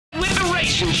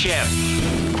Congratulations,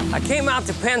 Chef. I came out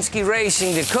to Penske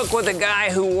Racing to cook with a guy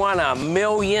who won $1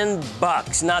 million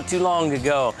not too long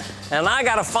ago. And I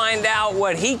gotta find out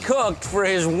what he cooked for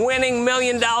his winning $1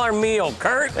 million meal.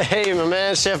 Kurt? Hey, my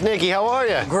man, Chef Nicky, how are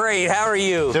you? Great, how are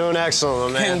you? Doing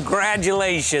excellent, my man.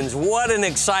 Congratulations, what an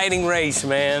exciting race,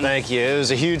 man. Thank you. It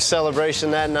was a huge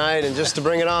celebration that night, and just to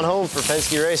bring it on home for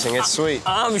Penske Racing, it's sweet.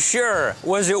 I'm sure.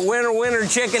 Was it winner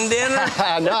chicken dinner?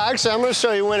 No, actually, I'm gonna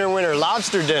show you winner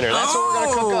lobster dinner. That's what we're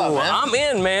gonna cook up, man. I'm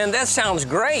in, man. That sounds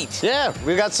great. Yeah,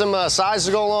 we got some sides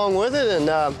to go along with it, and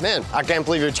man, I can't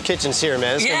believe your kitchen's here,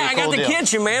 man. It's gonna be a cool I got the deal.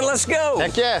 kitchen, man. Let's go.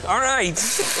 Heck yeah. All right.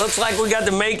 Looks like we got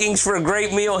the makings for a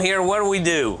great meal here. What do we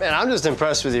do? Man, I'm just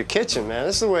impressed with your kitchen, man.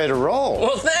 This is the way to roll.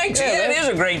 Well, thanks. Yeah, it is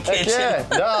a great kitchen.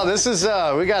 Heck yeah. No, this is,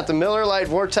 we got the Miller Lite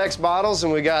Vortex bottles,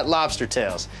 and we got lobster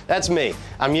tails. That's me.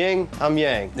 I'm yin, I'm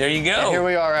yang. There you go. And here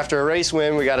we are after a race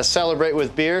win. We got to celebrate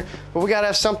with beer, but we got to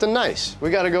have something nice.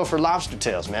 We got to go for lobster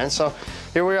tails, man. So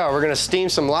here we are. We're going to steam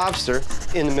some lobster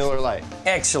in the Miller Lite.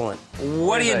 Excellent.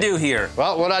 What do you do here?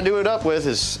 Well, what I do it up with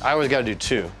is I always got to do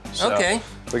two. So okay.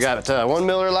 We got one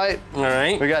Miller Lite. All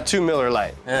right. We got 2 Miller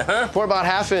Lite. Uh-huh. Pour about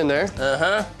half in there.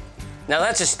 Uh-huh. Now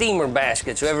that's a steamer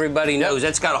basket, so everybody knows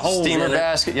that's got a hole in it. Steamer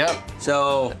basket, yep.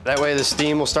 So that way the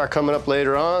steam will start coming up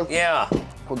later on. Yeah.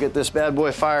 We'll get this bad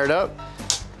boy fired up.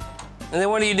 And then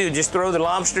what do? Just throw the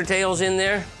lobster tails in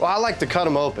there? Well, I like to cut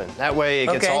them open. That way it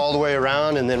gets all the way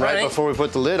around, and then right before we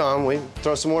put the lid on, we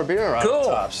throw some more beer on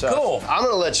top. So cool. I'm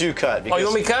gonna let you cut. Oh, you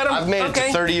want me to cut them? I've made it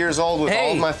to 30 years old with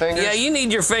all of my fingers. Yeah, you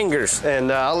need your fingers.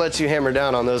 And I'll let you hammer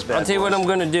down on those bad boys. I'll tell you what I'm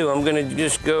gonna do. I'm gonna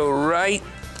just go right.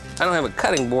 I don't have a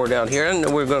cutting board out here. I didn't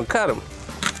know we were gonna cut them.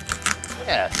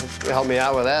 Yeah, if you help me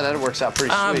out with that, that works out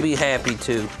pretty sweet. I'll be happy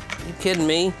to. You kidding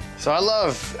me? So I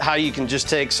love how you can just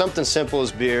take something simple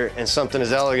as beer and something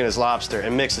as elegant as lobster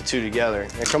and mix the two together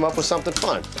and come up with something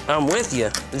fun. I'm with you.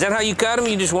 Is that how you cut them?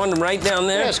 You just want them right down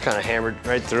there? Yeah, just kind of hammered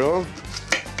right through them.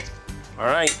 All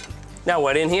right. Now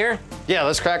what, in here? Yeah,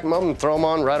 let's crack them up and throw them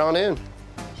on right on in.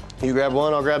 You grab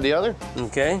one, I'll grab the other.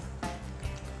 Okay.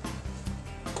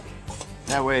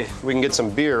 That way we can get some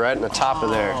beer right in the top of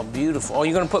there. Oh, beautiful. Oh,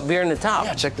 you're gonna put beer in the top?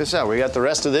 Yeah, check this out. We got the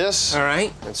rest of this. All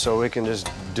right. And so we can just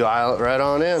dial it right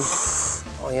on in.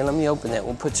 Oh yeah, let me open that.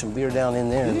 We'll put some beer down in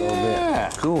there a little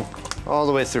bit. Cool. All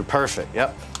the way through, perfect,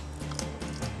 yep.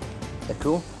 That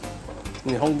cool?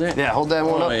 Can you hold that? Yeah, hold that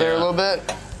one up there a little bit.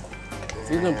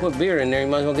 If you're gonna put beer in there, you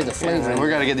might as well get the flavor in. We're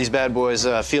gonna get these bad boys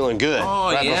feeling good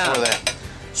right before that.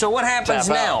 So what happens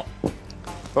now?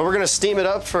 Well, we're gonna steam it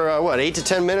up for, what, 8 to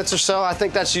 10 minutes or so? I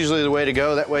think that's usually the way to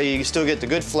go. That way you still get the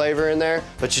good flavor in there,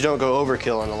 but you don't go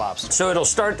overkill on the lobster. So it'll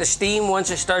start to steam.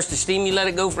 Once it starts to steam, you let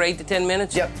it go for 8 to 10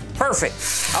 minutes? Yep. Perfect.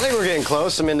 I think we're getting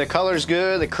close. I mean, the color's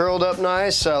good, they curled up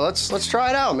nice. Let's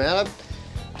try it out, man. I'm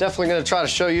definitely gonna try to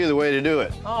show you the way to do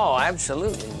it. Oh,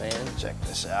 absolutely, man. Check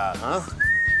this out, huh?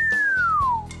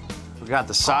 We got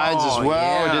the sides as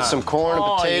well. We did some corn and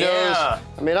potatoes. Yeah.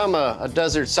 I mean, I'm a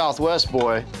desert Southwest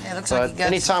boy. Yeah, looks but like you got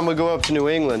anytime we go up to New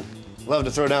England, love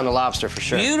to throw down the lobster for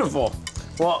sure. Beautiful.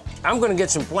 Well, I'm gonna get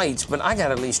some plates, but I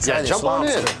gotta at least try this jump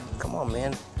lobster. on in. Come on,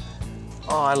 man.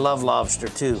 Oh, I love lobster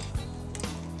too.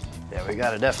 Yeah, we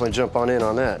gotta definitely jump on in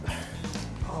on that.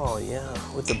 Oh yeah,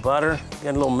 with the butter.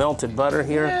 Got a little melted butter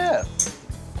here. Yeah.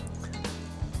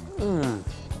 Mmm.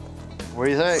 What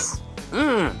do you think?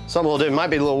 Mmm. Something a little different. Might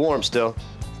be a little warm still.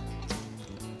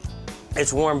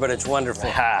 It's warm, but it's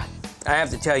wonderful. Ha. I have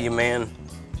to tell you, man,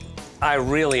 I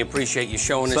really appreciate you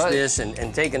showing us this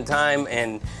and taking time,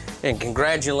 and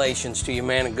congratulations to you,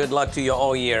 man, and good luck to you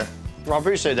all year. Well, I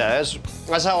appreciate that.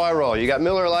 That's how I roll. You got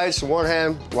Miller Lights in one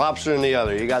hand, lobster in the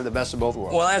other. You got the best of both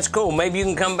worlds. Well, that's cool. Maybe you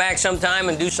can come back sometime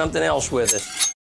and do something else with us.